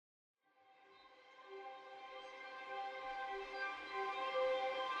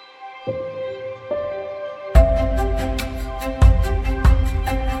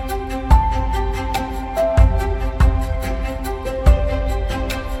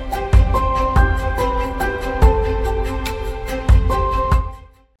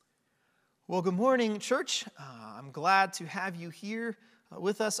Well, good morning, church. I'm glad to have you here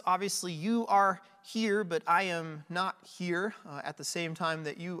with us. Obviously, you are here, but I am not here at the same time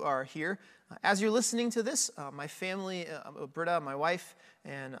that you are here. As you're listening to this, my family, Britta, my wife,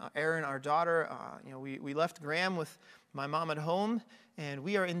 and Erin, our daughter, we left Graham with my mom at home, and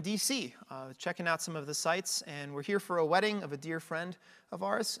we are in D.C. Checking out some of the sites, and we're here for a wedding of a dear friend of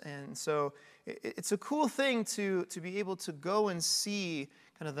ours, and so it's a cool thing to be able to go and see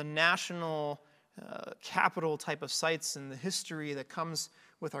kind of the national capital type of sites and the history that comes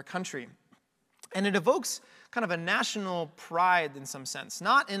with our country. And it evokes kind of a national pride in some sense,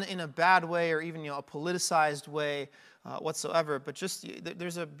 not in a bad way or even a politicized way whatsoever, but just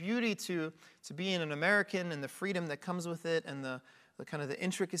there's a beauty to being an American and the freedom that comes with it and the kind of the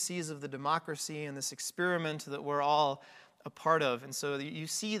intricacies of the democracy and this experiment that we're all a part of. And so you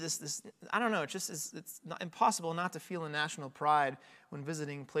see this I don't know, it's not impossible not to feel a national pride when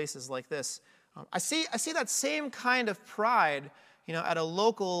visiting places like this. I see that same kind of pride, at a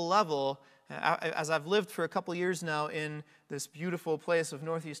local level, as I've lived for a couple years now in this beautiful place of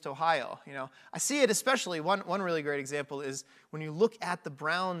Northeast Ohio. I see it especially, one really great example is when you look at the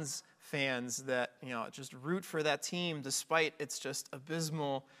Browns fans that, just root for that team despite its just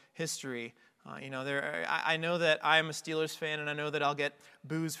abysmal history. I know that I'm a Steelers fan, and I know that I'll get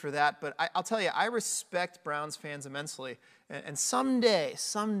boos for that, but I'll tell you, I respect Browns fans immensely. And someday,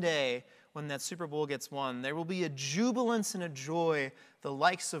 when that Super Bowl gets won, there will be a jubilance and a joy the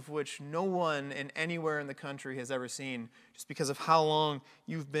likes of which no one in anywhere in the country has ever seen, just because of how long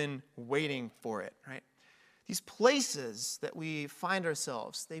you've been waiting for it, right? These places that we find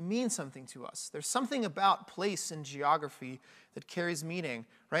ourselves, they mean something to us. There's something about place and geography that carries meaning,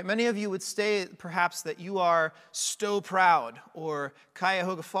 right? Many of you would say perhaps that you are Stowe proud, or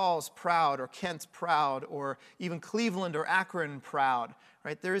Cuyahoga Falls proud, or Kent proud, or even Cleveland or Akron proud,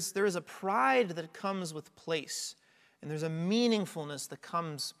 right? There is a pride that comes with place, and there's a meaningfulness that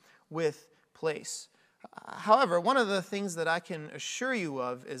comes with place. However, one of the things that I can assure you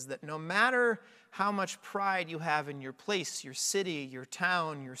of is that no matter how much pride you have in your place, your city, your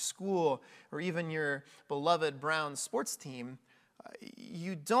town, your school, or even your beloved Browns sports team,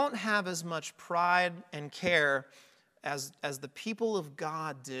 you don't have as much pride and care as the people of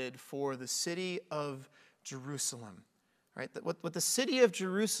God did for the city of Jerusalem. Right? What the city of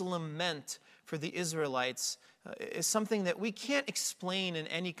Jerusalem meant for the Israelites is something that we can't explain in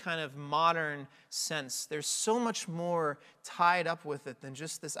any kind of modern sense. There's so much more tied up with it than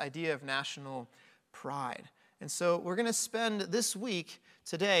just this idea of national pride. And so we're going to spend this week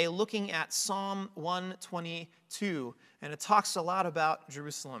today looking at Psalm 122, and it talks a lot about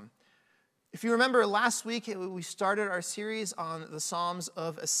Jerusalem. If you remember last week, we started our series on the Psalms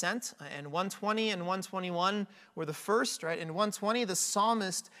of Ascent, and 120 and 121 were the first, right? In 120, the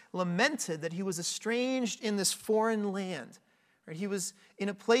psalmist lamented that he was estranged in this foreign land. Right? He was in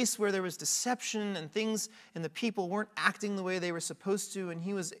a place where there was deception and things, and the people weren't acting the way they were supposed to, and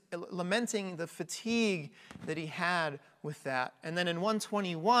he was lamenting the fatigue that he had with that. And then in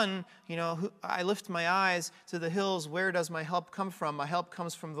 121, I lift my eyes to the hills, where does my help come from? My help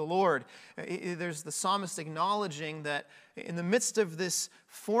comes from the Lord. There's the psalmist acknowledging that in the midst of this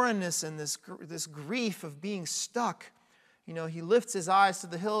foreignness and this grief of being stuck, he lifts his eyes to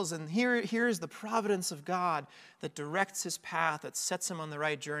the hills, and here's the providence of God that directs his path, that sets him on the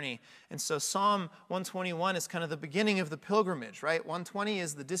right journey. And so Psalm 121 is kind of the beginning of the pilgrimage, right? 120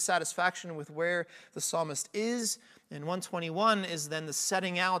 is the dissatisfaction with where the psalmist is, and 121 is then the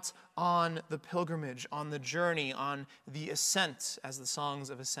setting out on the pilgrimage, on the journey, on the ascent, as the songs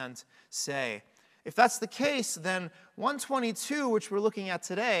of ascent say. If that's the case, then 122, which we're looking at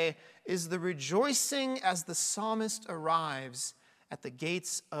today, is the rejoicing as the psalmist arrives at the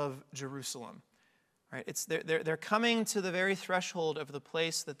gates of Jerusalem. Right? They're coming to the very threshold of the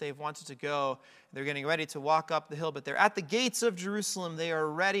place that they've wanted to go. They're getting ready to walk up the hill, but they're at the gates of Jerusalem. They are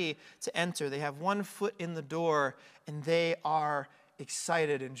ready to enter. They have one foot in the door, and they are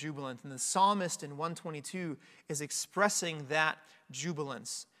excited and jubilant. And the psalmist in 122 is expressing that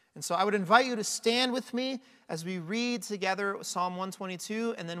jubilance. And so I would invite you to stand with me as we read together Psalm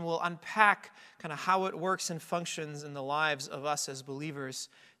 122, and then we'll unpack kind of how it works and functions in the lives of us as believers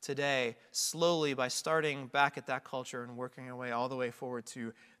today, slowly by starting back at that culture and working our way all the way forward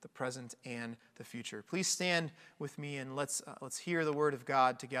to the present and the future. Please stand with me and let's hear the word of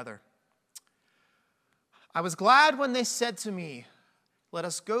God together. I was glad when they said to me, "Let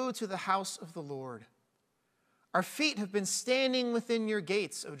us go to the house of the Lord." Our feet have been standing within your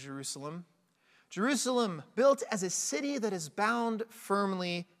gates, O Jerusalem. Jerusalem, built as a city that is bound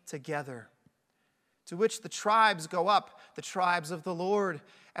firmly together, to which the tribes go up, the tribes of the Lord,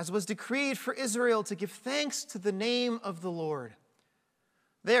 as was decreed for Israel to give thanks to the name of the Lord.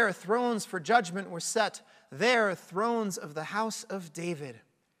 There thrones for judgment were set, there thrones of the house of David.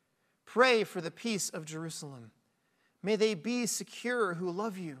 Pray for the peace of Jerusalem. May they be secure who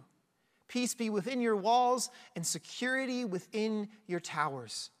love you. Peace be within your walls and security within your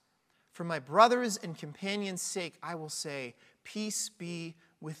towers. For my brothers and companions' sake, I will say, peace be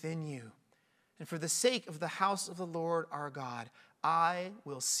within you. And for the sake of the house of the Lord our God, I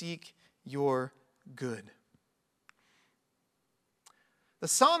will seek your good. The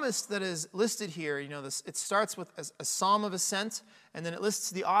psalmist that is listed here, it starts with a psalm of ascent, and then it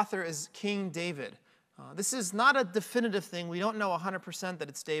lists the author as King David. This is not a definitive thing. We don't know 100% that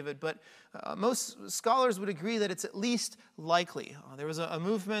it's David, but most scholars would agree that it's at least likely. There was a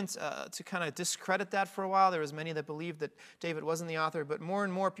movement to kind of discredit that for a while. There was many that believed that David wasn't the author, but more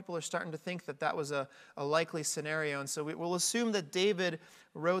and more people are starting to think that that was a likely scenario, and so we'll assume that David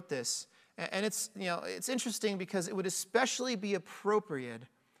wrote this. And it's interesting because it would especially be appropriate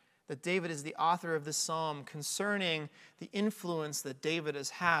that David is the author of this psalm concerning the influence that David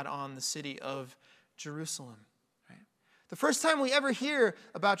has had on the city of Jerusalem. Right? The first time we ever hear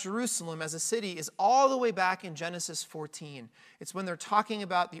about Jerusalem as a city is all the way back in Genesis 14. It's when they're talking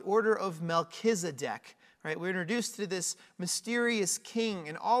about the order of Melchizedek. Right? We're introduced to this mysterious king,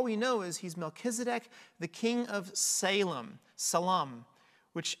 and all we know is he's Melchizedek, the king of Salem,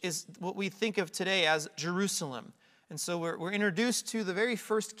 which is what we think of today as Jerusalem. And so we're introduced to the very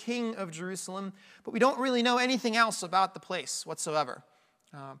first king of Jerusalem, but we don't really know anything else about the place whatsoever.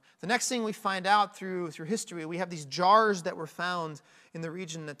 The next thing we find out through history, we have these jars that were found in the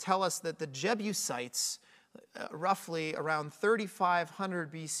region that tell us that the Jebusites, roughly around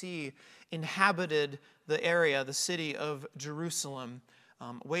 3500 BC, inhabited the area, the city of Jerusalem,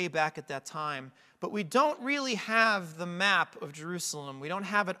 way back at that time. But we don't really have the map of Jerusalem. We don't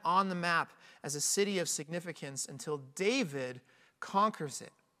have it on the map as a city of significance until David conquers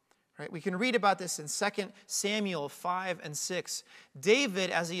it. Right? We can read about this in 2 Samuel 5 and 6.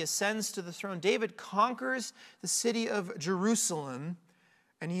 David, as he ascends to the throne, David conquers the city of Jerusalem,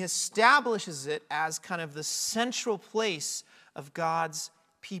 and he establishes it as kind of the central place of God's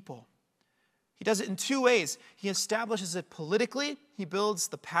people. He does it in two ways. He establishes it politically. He builds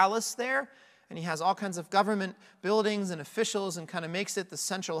the palace there, and he has all kinds of government buildings and officials and kind of makes it the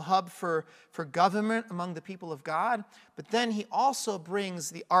central hub for government among the people of God. But then he also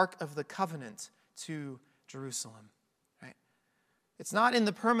brings the Ark of the Covenant to Jerusalem. Right? It's not in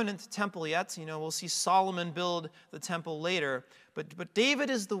the permanent temple yet. We'll see Solomon build the temple later. But David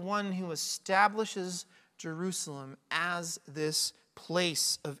is the one who establishes Jerusalem as this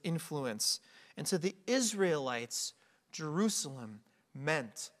place of influence. And to the Israelites, Jerusalem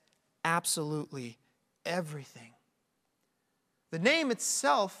meant absolutely everything. The name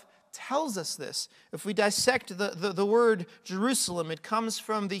itself tells us this. If we dissect the word Jerusalem, it comes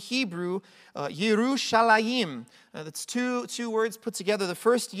from the Hebrew Yerushalayim. That's two words put together. The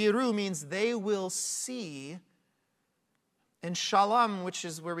first Yeru means they will see, and Shalom, which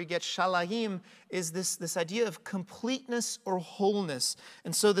is where we get Shalayim, is this idea of completeness or wholeness.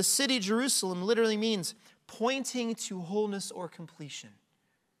 And so the city Jerusalem literally means pointing to wholeness or completion.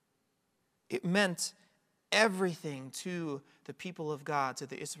 It meant everything to the people of God, to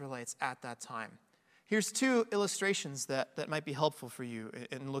the Israelites at that time. Here's two illustrations that might be helpful for you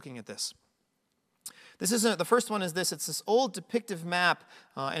in looking at this. The first one is this. It's this old depictive map,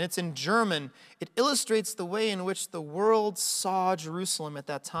 and it's in German. It illustrates the way in which the world saw Jerusalem at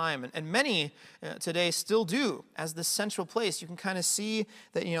that time. And many today still do as this central place. You can kind of see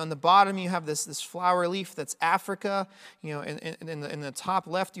that, in the bottom you have this flower leaf that's Africa. In the top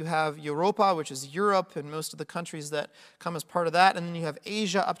left you have Europa, which is Europe, and most of the countries that come as part of that. And then you have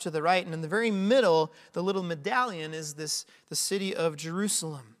Asia up to the right. And in the very middle, the little medallion is the city of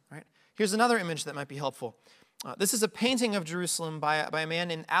Jerusalem. Here's another image that might be helpful. This is a painting of Jerusalem by a man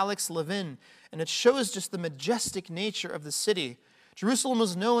named Alex Levin, and it shows just the majestic nature of the city. Jerusalem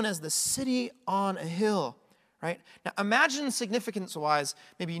was known as the city on a hill. Right? Now imagine significance-wise,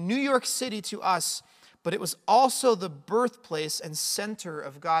 maybe New York City to us, but it was also the birthplace and center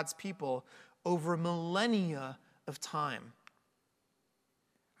of God's people over millennia of time.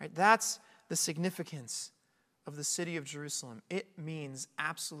 Right? That's the significance of the city of Jerusalem. It means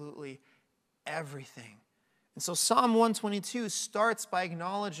absolutely everything. And so Psalm 122 starts by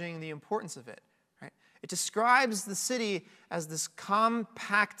acknowledging the importance of it. Right? It describes the city as this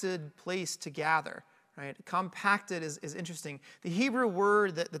compacted place to gather. Right? Compacted is interesting. The Hebrew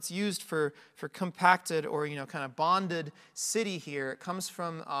word that's used for compacted or kind of bonded city here, it comes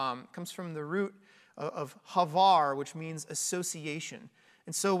from the root of havar, which means association.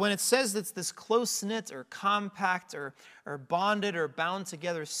 And so when it says it's this close-knit or compact or bonded or bound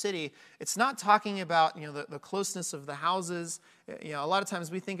together city, it's not talking about, the closeness of the houses. A lot of times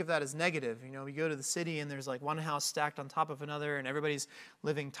we think of that as negative. We go to the city and there's like one house stacked on top of another and everybody's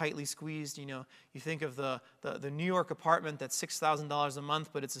living tightly squeezed. You think of the New York apartment that's $6,000 a month,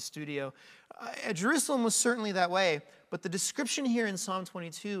 but it's a studio. Jerusalem was certainly that way, but the description here in Psalm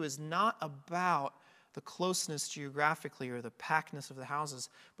 22 is not about the closeness geographically or the packedness of the houses,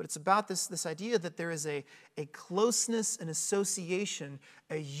 but it's about this idea that there is a closeness, an association,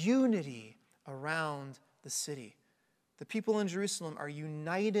 a unity around the city. The people in Jerusalem are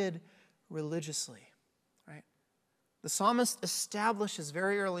united religiously, right? The psalmist establishes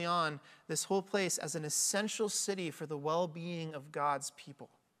very early on this whole place as an essential city for the well-being of God's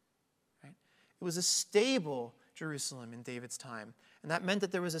people, right? It was a stable Jerusalem in David's time. And that meant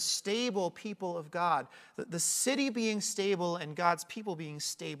that there was a stable people of God. The city being stable and God's people being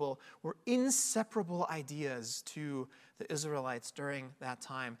stable were inseparable ideas to the Israelites during that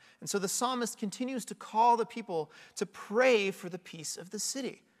time. And so the psalmist continues to call the people to pray for the peace of the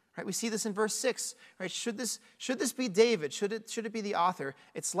city. Right? We see this in verse 6. Right? Should this be David? Should it be the author?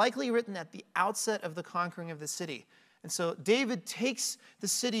 It's likely written at the outset of the conquering of the city. And so David takes the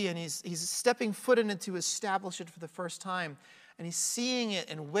city and he's stepping foot in it to establish it for the first time. And he's seeing it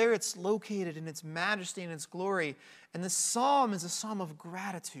and where it's located in its majesty and its glory. And this psalm is a psalm of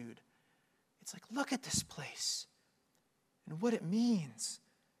gratitude. It's like, look at this place and what it means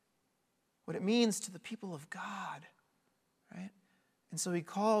to the people of God, right? And so he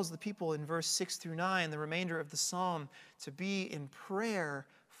calls the people in verse 6 through 9, the remainder of the psalm, to be in prayer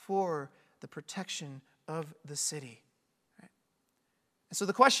for the protection of the city. Right? And so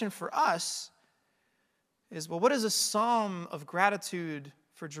the question for us is, well, what does a psalm of gratitude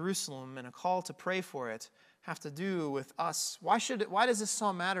for Jerusalem and a call to pray for it have to do with us? Why does this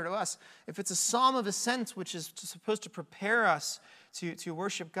psalm matter to us? If it's a psalm of ascent, which is supposed to prepare us to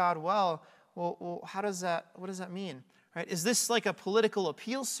worship God well, what does that mean? Right? Is this like a political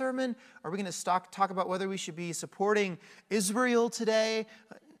appeal sermon? Are we going to talk about whether we should be supporting Israel today?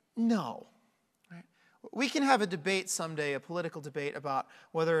 No. We can have a debate someday, a political debate about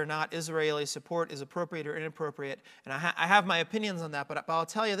whether or not Israeli support is appropriate or inappropriate, and I have my opinions on that, but I'll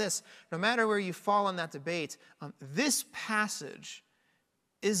tell you this, no matter where you fall on that debate, this passage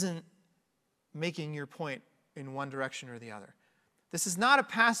isn't making your point in one direction or the other. This is not a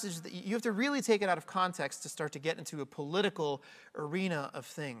passage that you have to really take it out of context to start to get into a political arena of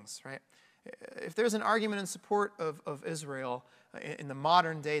things, right? If there's an argument in support of Israel in the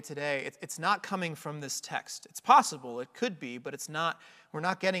modern day today, it's not coming from this text. It's possible, it could be, but it's not. We're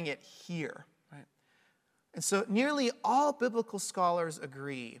not getting it here. Right? And so nearly all biblical scholars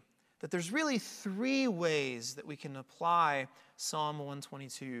agree that there's really three ways that we can apply Psalm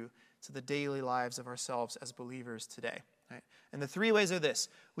 122 to the daily lives of ourselves as believers today. Right? And the three ways are this.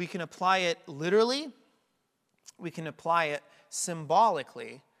 We can apply it literally, we can apply it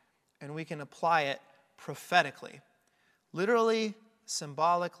symbolically, and we can apply it prophetically. Literally,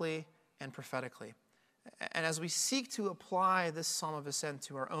 symbolically, and prophetically. And as we seek to apply this Psalm of Ascent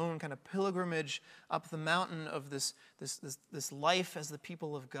to our own kind of pilgrimage up the mountain of this life as the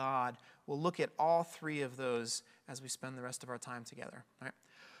people of God, we'll look at all three of those as we spend the rest of our time together. Right?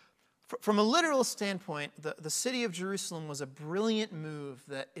 From a literal standpoint, the city of Jerusalem was a brilliant move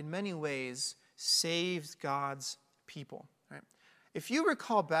that in many ways saved God's people. Right? If you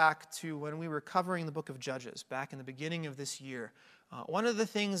recall back to when we were covering the book of Judges, back in the beginning of this year, one of the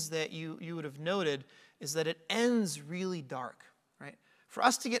things that you would have noted is that it ends really dark. Right? For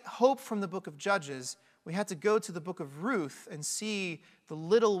us to get hope from the book of Judges, we had to go to the book of Ruth and see the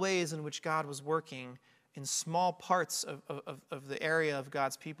little ways in which God was working in small parts of the area of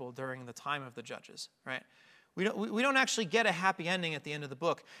God's people during the time of the Judges. Right? We don't actually get a happy ending at the end of the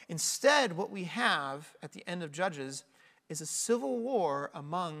book. Instead, what we have at the end of Judges is a civil war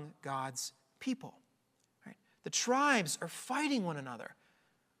among God's people. Right? The tribes are fighting one another.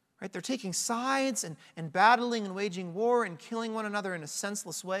 Right? They're taking sides and battling and waging war and killing one another in a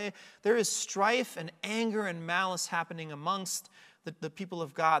senseless way. There is strife and anger and malice happening amongst the people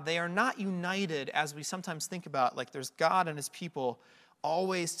of God. They are not united as we sometimes think about, like there's God and his people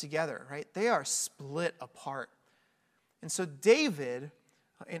always together. Right? They are split apart. And so David,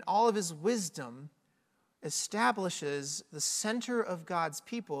 in all of his wisdom, establishes the center of God's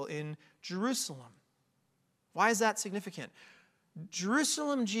people in Jerusalem. Why is that significant?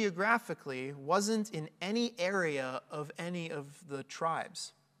 Jerusalem geographically wasn't in any area of any of the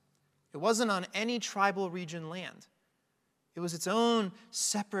tribes. It wasn't on any tribal region land. It was its own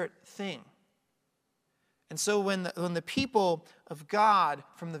separate thing. And so when the people of God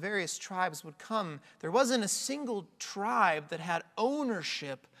from the various tribes would come, there wasn't a single tribe that had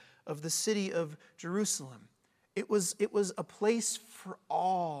ownership of the city of Jerusalem. It was a place for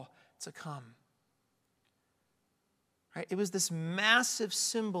all to come. Right? It was this massive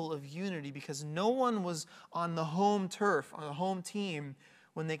symbol of unity because no one was on the home turf, on the home team,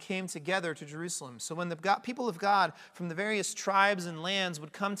 when they came together to Jerusalem. So when the people of God from the various tribes and lands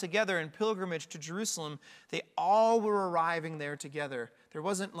would come together in pilgrimage to Jerusalem, they all were arriving there together. There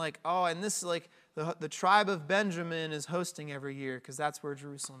wasn't like, oh, and this is like the tribe of Benjamin is hosting every year because that's where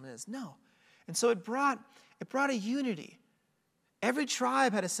Jerusalem is. No. And so it brought a unity. Every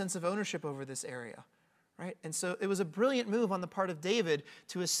tribe had a sense of ownership over this area. Right? And so it was a brilliant move on the part of David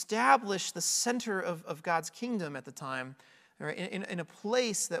to establish the center of God's kingdom at the time, right? in a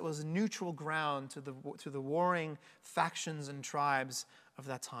place that was neutral ground to the warring factions and tribes of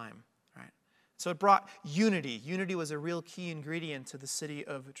that time. Right? So it brought unity. Unity was a real key ingredient to the city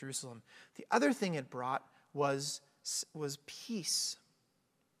of Jerusalem. The other thing it brought was peace.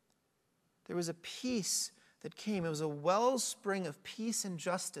 There was a peace that came. It was a wellspring of peace and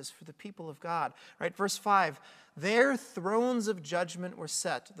justice for the people of God. Right? Verse 5, their thrones of judgment were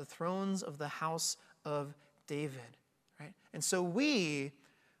set, the thrones of the house of David. Right? And so we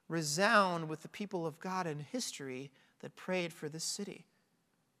resound with the people of God in history that prayed for this city.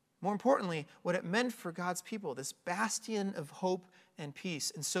 More importantly, what it meant for God's people, this bastion of hope and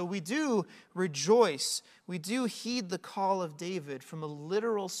peace. And so we do rejoice. We do heed the call of David from a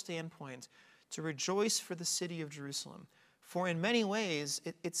literal standpoint to rejoice for the city of Jerusalem. For in many ways,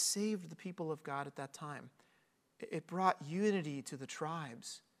 it saved the people of God at that time. It brought unity to the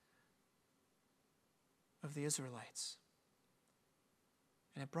tribes of the Israelites.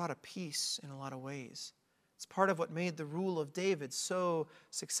 And it brought a peace in a lot of ways. It's part of what made the rule of David so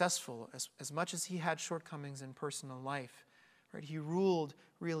successful, as much as he had shortcomings in personal life. Right? He ruled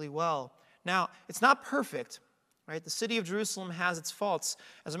really well. Now, it's not perfect. Right? The city of Jerusalem has its faults.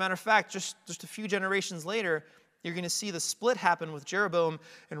 As a matter of fact, just a few generations later, you're going to see the split happen with Jeroboam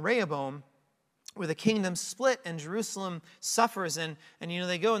and Rehoboam, where the kingdom split and Jerusalem suffers. And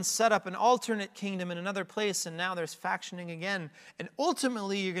they go and set up an alternate kingdom in another place, and now there's factioning again. And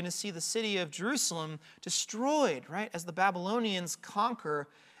ultimately, you're going to see the city of Jerusalem destroyed, right, as the Babylonians conquer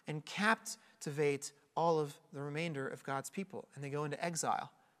and captivate all of the remainder of God's people, and they go into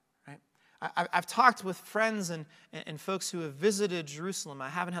exile. I've talked with friends and folks who have visited Jerusalem. I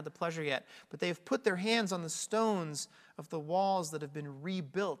haven't had the pleasure yet, but they've put their hands on the stones of the walls that have been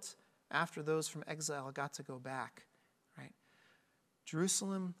rebuilt after those from exile got to go back. Right?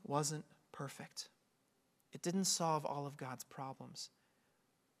 Jerusalem wasn't perfect. It didn't solve all of God's problems,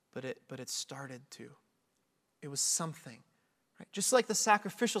 but it started to. It was something. Right? Just like the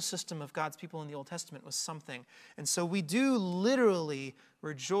sacrificial system of God's people in the Old Testament was something. And so we do literally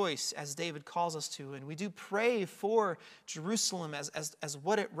rejoice, as David calls us to, and we do pray for Jerusalem as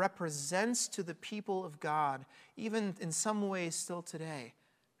what it represents to the people of God, even in some ways still today.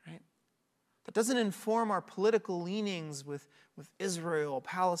 Right? That doesn't inform our political leanings with Israel,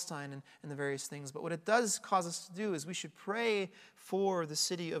 Palestine, and the various things, but what it does cause us to do is we should pray for the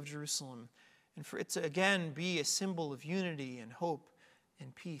city of Jerusalem, and for it to, again, be a symbol of unity and hope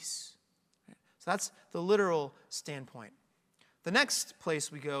and peace. So that's the literal standpoint. The next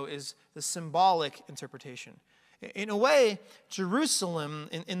place we go is the symbolic interpretation. In a way, Jerusalem,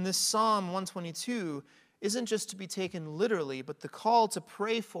 in this Psalm 122, isn't just to be taken literally, but the call to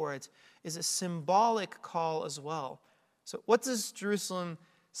pray for it is a symbolic call as well. So what does Jerusalem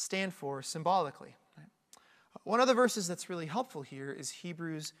stand for symbolically? One of the verses that's really helpful here is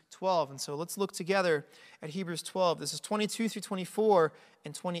Hebrews 12. And so let's look together at Hebrews 12. This is 22 through 24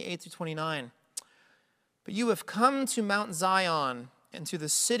 and 28 through 29. But you have come to Mount Zion and to the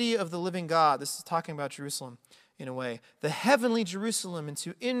city of the living God. This is talking about Jerusalem in a way. The heavenly Jerusalem, and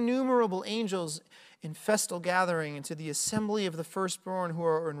to innumerable angels in festal gathering, and to the assembly of the firstborn who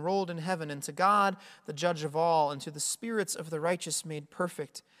are enrolled in heaven, and to God, the judge of all, and to the spirits of the righteous made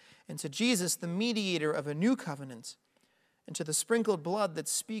perfect, and to Jesus, the mediator of a new covenant, and to the sprinkled blood that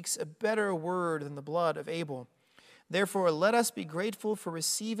speaks a better word than the blood of Abel. Therefore, let us be grateful for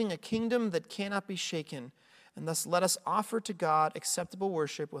receiving a kingdom that cannot be shaken, and thus let us offer to God acceptable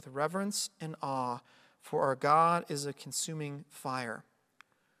worship with reverence and awe, for our God is a consuming fire.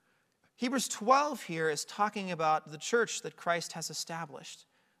 Hebrews 12 here is talking about the church that Christ has established,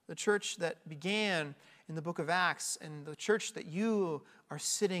 the church that began in the book of Acts, and the church that you are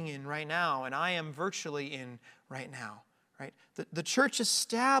sitting in right now, and I am virtually in right now. Right? The church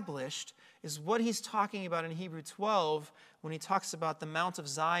established is what he's talking about in Hebrews 12 when he talks about the Mount of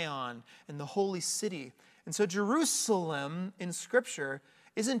Zion and the holy city. And so Jerusalem in Scripture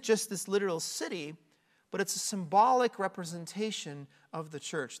isn't just this literal city, but it's a symbolic representation of the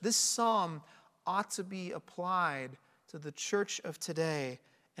church. This psalm ought to be applied to the church of today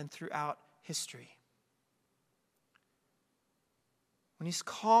and throughout history. When he's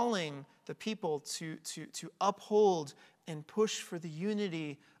calling the people to uphold and push for the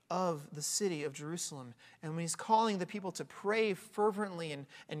unity of the city of Jerusalem, and when he's calling the people to pray fervently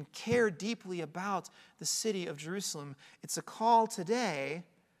and care deeply about the city of Jerusalem, it's a call today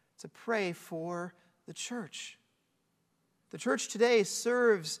to pray for the church. The church today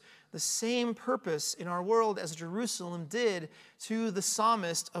serves the same purpose in our world as Jerusalem did to the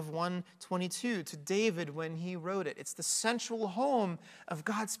psalmist of 122, to David when he wrote it. It's the central home of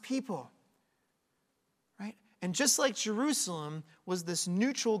God's people, right? And just like Jerusalem was this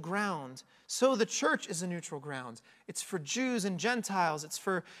neutral ground, so the church is a neutral ground. It's for Jews and Gentiles. It's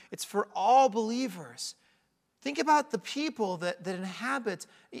for all believers. Think about the people that inhabit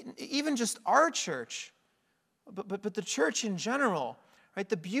even just our church, but the church in general. Right?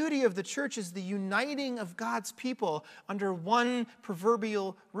 The beauty of the church is the uniting of God's people under one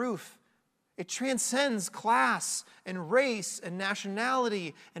proverbial roof. It transcends class and race and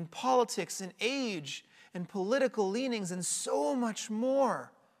nationality and politics and age and political leanings and so much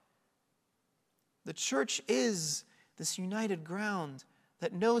more. The church is this united ground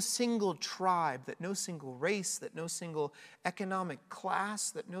that no single tribe, that no single race, that no single economic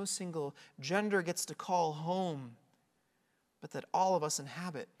class, that no single gender gets to call home, but that all of us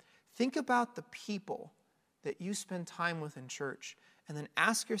inhabit. Think about the people that you spend time with in church, and then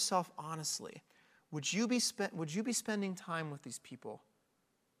ask yourself honestly, would you be spending time with these people?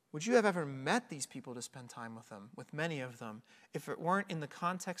 Would you have ever met these people to spend time with them, with many of them, if it weren't in the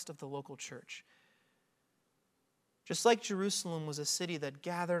context of the local church? Just like Jerusalem was a city that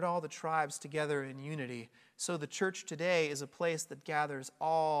gathered all the tribes together in unity, so the church today is a place that gathers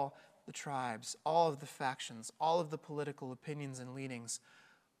all the tribes, all of the factions, all of the political opinions and leanings,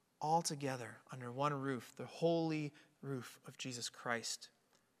 all together under one roof, the holy roof of Jesus Christ,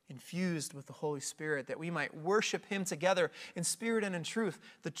 infused with the Holy Spirit, that we might worship him together in spirit and in truth.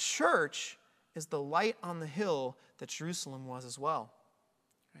 The church is the light on the hill that Jerusalem was as well.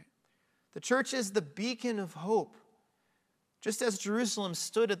 Right? The church is the beacon of hope. Just as Jerusalem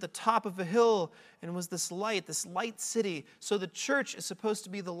stood at the top of a hill and was this light city, so the church is supposed to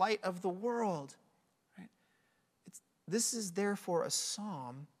be the light of the world. Right? This is therefore a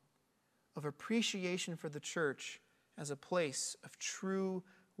psalm of appreciation for the church as a place of true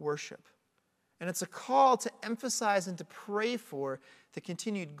worship. And it's a call to emphasize and to pray for the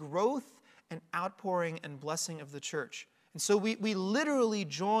continued growth and outpouring and blessing of the church. And so we literally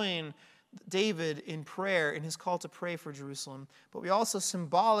join David in prayer, in his call to pray for Jerusalem, but we also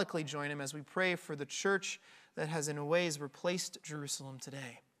symbolically join him as we pray for the church that has in ways replaced Jerusalem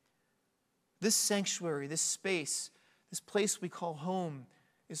today. This sanctuary, this space, this place we call home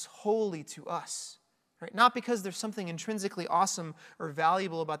is holy to us. Right? Not because there's something intrinsically awesome or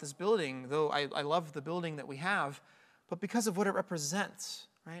valuable about this building, though I love the building that we have, but because of what it represents.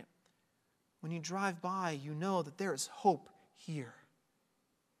 Right? When you drive by, you know that there is hope here.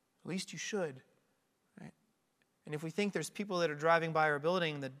 At least you should, right? And if we think there's people that are driving by our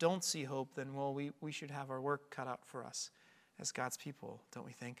building that don't see hope, then, well, we should have our work cut out for us as God's people, don't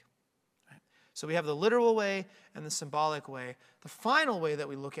we think? Right? So we have the literal way and the symbolic way. The final way that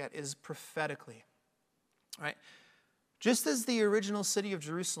we look at is prophetically, right? Just as the original city of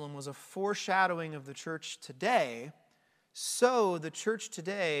Jerusalem was a foreshadowing of the church today, so the church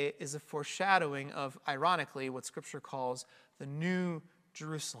today is a foreshadowing of, ironically, what Scripture calls the New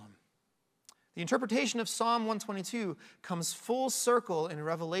Jerusalem. The interpretation of Psalm 122 comes full circle in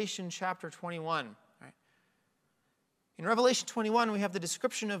Revelation chapter 21. Right? In Revelation 21, we have the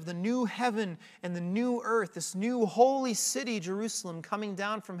description of the new heaven and the new earth, this new holy city, Jerusalem, coming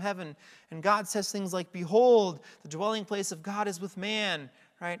down from heaven. And God says things like, "Behold, the dwelling place of God is with man."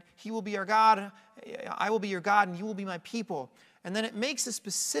 Right? He will be our God, I will be your God, and you will be my people. And then it makes a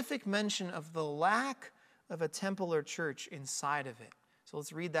specific mention of the lack of a temple or church inside of it. So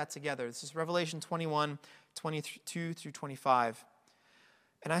let's read that together. This is Revelation 21, 22 through 25.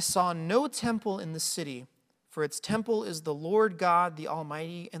 "And I saw no temple in the city, for its temple is the Lord God, the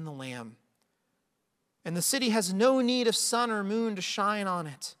Almighty, and the Lamb. And the city has no need of sun or moon to shine on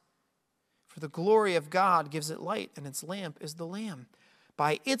it, for the glory of God gives it light, and its lamp is the Lamb.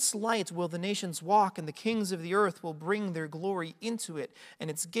 By its light will the nations walk, and the kings of the earth will bring their glory into it, and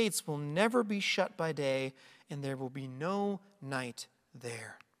its gates will never be shut by day, and there will be no night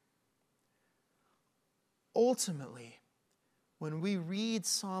there." Ultimately, when we read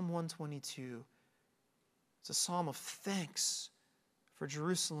Psalm 122, it's a psalm of thanks for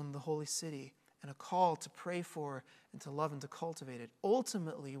Jerusalem, the holy city, and a call to pray for and to love and to cultivate it.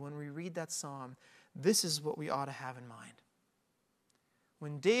 Ultimately, when we read that psalm, this is what we ought to have in mind.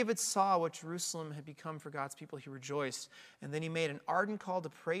 When David saw what Jerusalem had become for God's people, he rejoiced. And then he made an ardent call to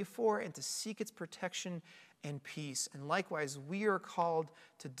pray for and to seek its protection and peace. And likewise, we are called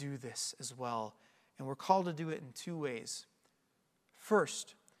to do this as well. And we're called to do it in two ways.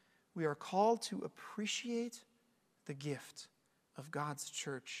 First, we are called to appreciate the gift of God's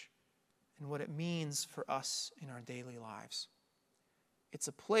church and what it means for us in our daily lives. It's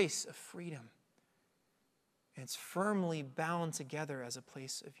a place of freedom. And it's firmly bound together as a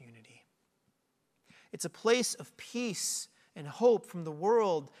place of unity. It's a place of peace and hope from the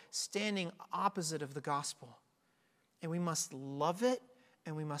world standing opposite of the gospel. And we must love it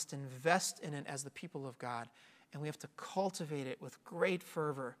and we must invest in it as the people of God. And we have to cultivate it with great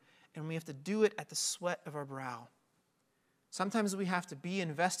fervor. And we have to do it at the sweat of our brow. Sometimes we have to be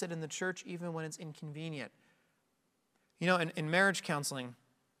invested in the church even when it's inconvenient. You know, in marriage counseling,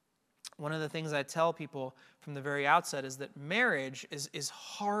 one of the things I tell people from the very outset is that marriage is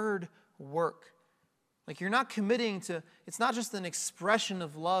hard work. Like, you're not committing to, it's not just an expression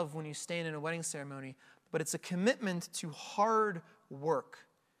of love when you stand in a wedding ceremony, but it's a commitment to hard work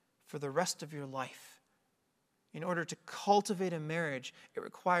for the rest of your life. In order to cultivate a marriage, it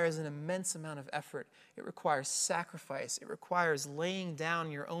requires an immense amount of effort. It requires sacrifice. It requires laying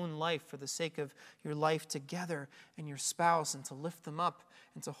down your own life for the sake of your life together and your spouse, and to lift them up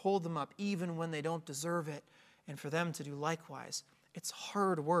and to hold them up even when they don't deserve it, and for them to do likewise. It's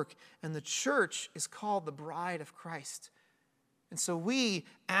hard work, and the church is called the bride of Christ. And so we,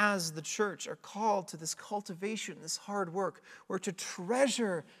 as the church, are called to this cultivation, this hard work. We're to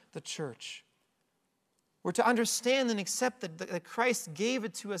treasure the church. We're to understand and accept that Christ gave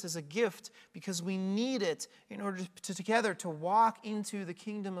it to us as a gift because we need it in order to together to walk into the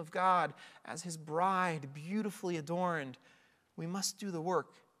kingdom of God as his bride, beautifully adorned. We must do the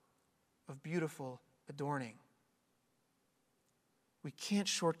work of beautiful adorning. We can't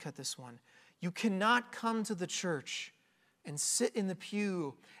shortcut this one. You cannot come to the church and sit in the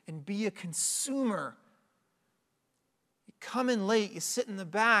pew and be a consumer. You come in late, you sit in the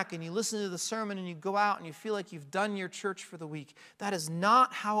back, and you listen to the sermon, and you go out and you feel like you've done your church for the week. That is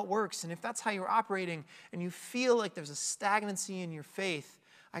not how it works. And if that's how you're operating and you feel like there's a stagnancy in your faith,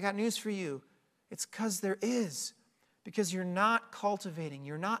 I got news for you. It's because there is. Because you're not cultivating.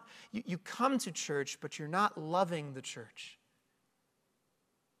 You come to church, but you're not loving the church.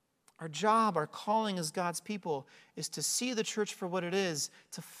 Our job, our calling as God's people is to see the church for what it is,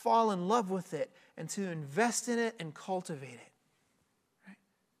 to fall in love with it, and to invest in it and cultivate it. Right?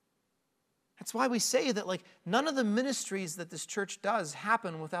 That's why we say that none of the ministries that this church does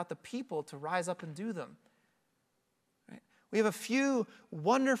happen without the people to rise up and do them. Right? We have a few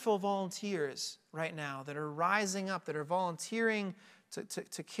wonderful volunteers right now that are rising up, that are volunteering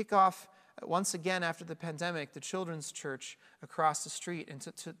to kick off once again after the pandemic, the children's church across the street, and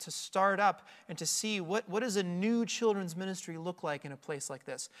to start up and to see what does a new children's ministry look like in a place like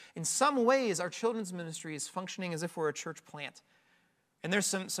this. In some ways, our children's ministry is functioning as if we're a church plant. And there's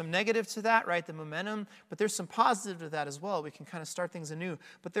some negative to that, right, the momentum, but there's some positive to that as well. We can kind of start things anew.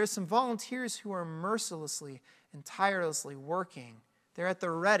 But there's some volunteers who are mercilessly and tirelessly working. They're at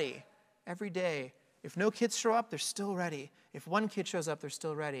the ready every day. If no kids show up, they're still ready. If one kid shows up, they're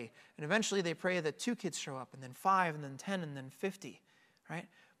still ready. And eventually they pray that 2 kids show up, and then 5, and then 10, and then 50, right?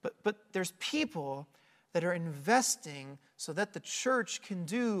 But there's people that are investing so that the church can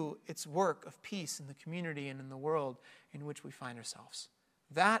do its work of peace in the community and in the world in which we find ourselves.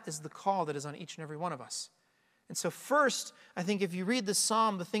 That is the call that is on each and every one of us. And so first, I think if you read this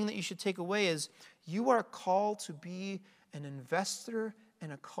psalm, the thing that you should take away is you are called to be an investor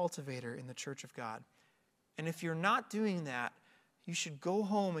and a cultivator in the church of God. And if you're not doing that, you should go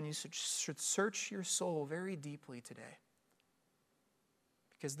home and you should search your soul very deeply today.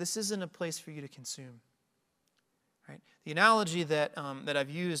 Because this isn't a place for you to consume. Right? The analogy that I've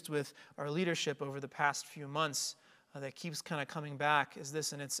used with our leadership over the past few months that keeps kind of coming back is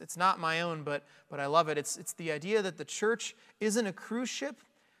this, and it's not my own, but I love it. It's the idea that the church isn't a cruise ship,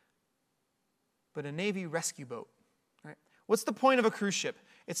 but a Navy rescue boat. Right? What's the point of a cruise ship?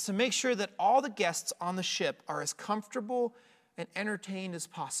 It's to make sure that all the guests on the ship are as comfortable and entertained as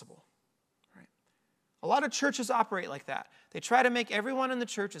possible. Right? A lot of churches operate like that. They try to make everyone in the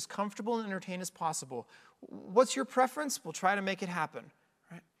church as comfortable and entertained as possible. What's your preference? We'll try to make it happen.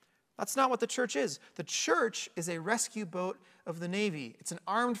 Right? That's not what the church is. The church is a rescue boat of the Navy. It's an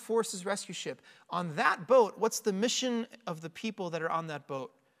armed forces rescue ship. On that boat, what's the mission of the people that are on that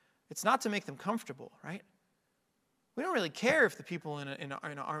boat? It's not to make them comfortable, right? We don't really care if the people in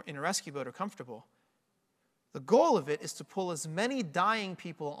a rescue boat are comfortable. The goal of it is to pull as many dying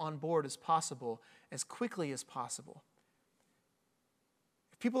people on board as possible, as quickly as possible.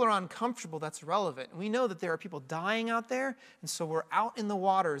 If people are uncomfortable, that's relevant. And we know that there are people dying out there, and so we're out in the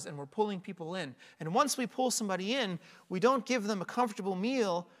waters and we're pulling people in. And once we pull somebody in, we don't give them a comfortable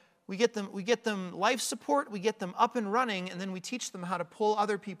meal. We get them life support, we get them up and running, and then we teach them how to pull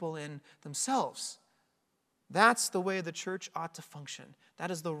other people in themselves. That's the way the church ought to function.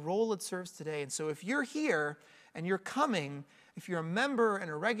 That is the role it serves today. And so if you're here and you're coming, if you're a member and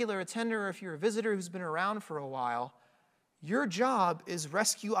a regular attender, or if you're a visitor who's been around for a while, your job is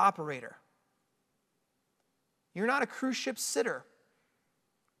rescue operator. You're not a cruise ship sitter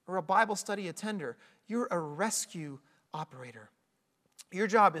or a Bible study attender. You're a rescue operator. Your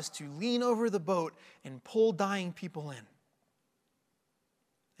job is to lean over the boat and pull dying people in.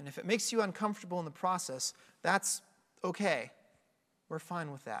 And if it makes you uncomfortable in the process, that's okay. We're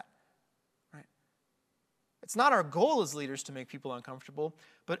fine with that, right? It's not our goal as leaders to make people uncomfortable,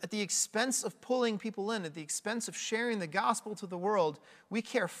 but at the expense of pulling people in, at the expense of sharing the gospel to the world, we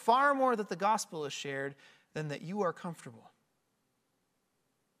care far more that the gospel is shared than that you are comfortable.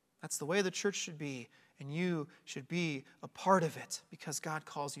 That's the way the church should be, and you should be a part of it because God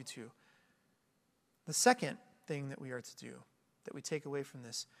calls you to. The second thing that we are to do, that we take away from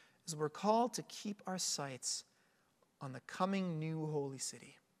this, is we're called to keep our sights on the coming new holy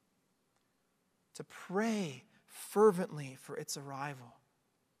city, to pray fervently for its arrival.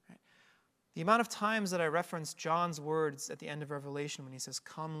 Right? The amount of times that I reference John's words at the end of Revelation when he says,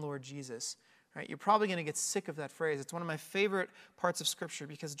 "Come, Lord Jesus," right? You're probably going to get sick of that phrase. It's one of my favorite parts of Scripture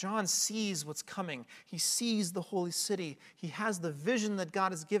because John sees what's coming. He sees the holy city. He has the vision that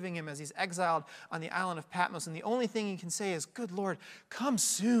God is giving him as he's exiled on the island of Patmos. And the only thing he can say is, "Good Lord, come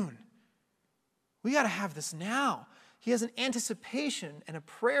soon. We got to have this now." He has an anticipation and a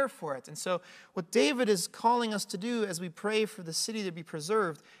prayer for it. And so what David is calling us to do as we pray for the city to be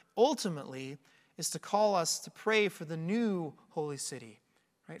preserved, ultimately, is to call us to pray for the new holy city.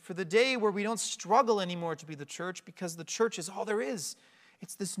 Right? For the day where we don't struggle anymore to be the church because the church is all there is.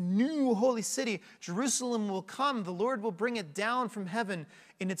 It's this new holy city. Jerusalem will come. The Lord will bring it down from heaven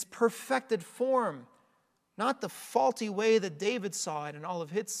in its perfected form. Not the faulty way that David saw it in all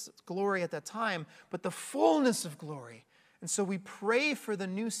of its glory at that time, but the fullness of glory. And so we pray for the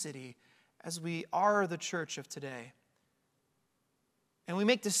new city as we are the church of today. And we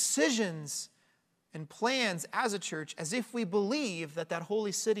make decisions and plans as a church as if we believe that that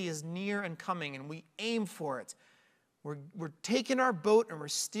holy city is near and coming, and we aim for it. We're taking our boat and we're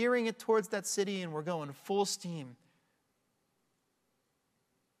steering it towards that city and we're going full steam.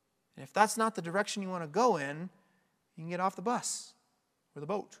 And if that's not the direction you want to go in, you can get off the bus or the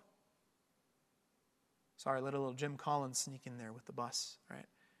boat. Sorry, let a little Jim Collins sneak in there with the bus, right?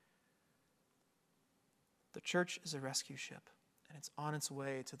 The church is a rescue ship. And it's on its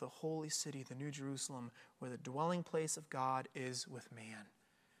way to the holy city, the New Jerusalem, where the dwelling place of God is with man.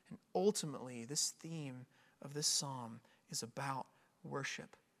 And ultimately, this theme of this psalm is about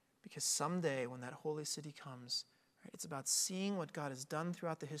worship. Because someday, when that holy city comes, right, it's about seeing what God has done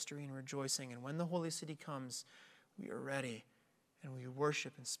throughout the history and rejoicing. And when the holy city comes, we are ready and we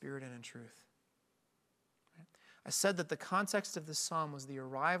worship in spirit and in truth. Right? I said that the context of this psalm was the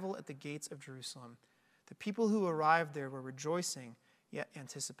arrival at the gates of Jerusalem. The people who arrived there were rejoicing, yet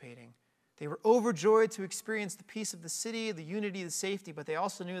anticipating. They were overjoyed to experience the peace of the city, the unity, the safety, but they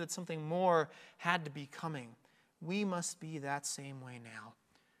also knew that something more had to be coming. We must be that same way now.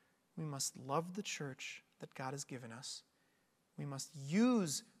 We must love the church that God has given us. We must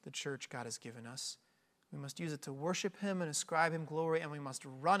use the church God has given us. We must use it to worship Him and ascribe Him glory, and we must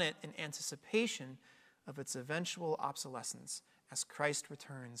run it in anticipation of its eventual obsolescence as Christ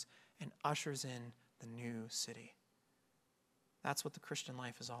returns and ushers in the new city. That's what the Christian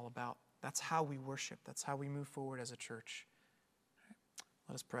life is all about. That's how we worship. That's how we move forward as a church.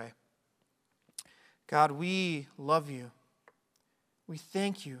 Let us pray. God, we love you. We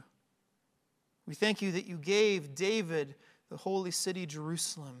thank you. We thank you that you gave David the holy city,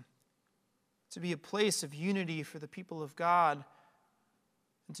 Jerusalem, to be a place of unity for the people of God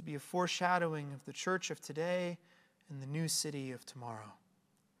and to be a foreshadowing of the church of today and the new city of tomorrow.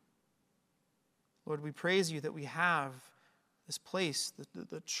 Lord, we praise you that we have this place,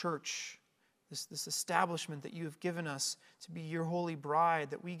 the church, this establishment that you have given us to be your holy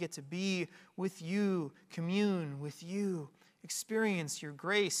bride, that we get to be with you, commune with you, experience your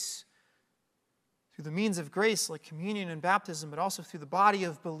grace through the means of grace like communion and baptism, but also through the body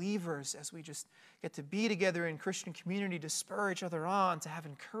of believers as we just get to be together in Christian community, to spur each other on, to have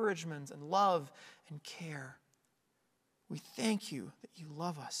encouragement and love and care. We thank you that you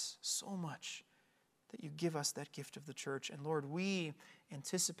love us so much, that you give us that gift of the church. And Lord, we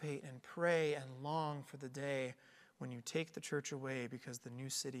anticipate and pray and long for the day when you take the church away because the new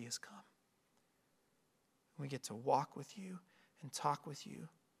city has come. We get to walk with you and talk with you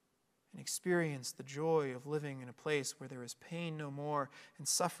and experience the joy of living in a place where there is pain no more and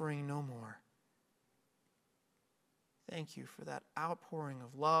suffering no more. Thank you for that outpouring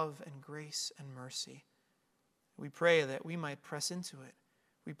of love and grace and mercy. We pray that we might press into it.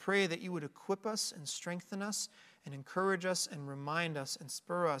 We pray that you would equip us and strengthen us and encourage us and remind us and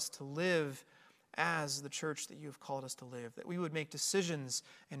spur us to live as the church that you have called us to live, that we would make decisions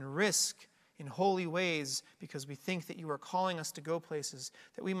and risk in holy ways because we think that you are calling us to go places,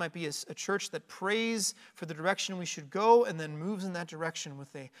 that we might be a church that prays for the direction we should go and then moves in that direction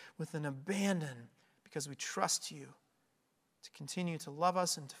with an abandon because we trust you to continue to love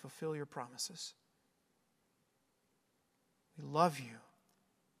us and to fulfill your promises. We love you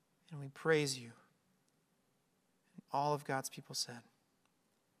and we praise you. And all of God's people said,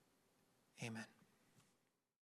 amen.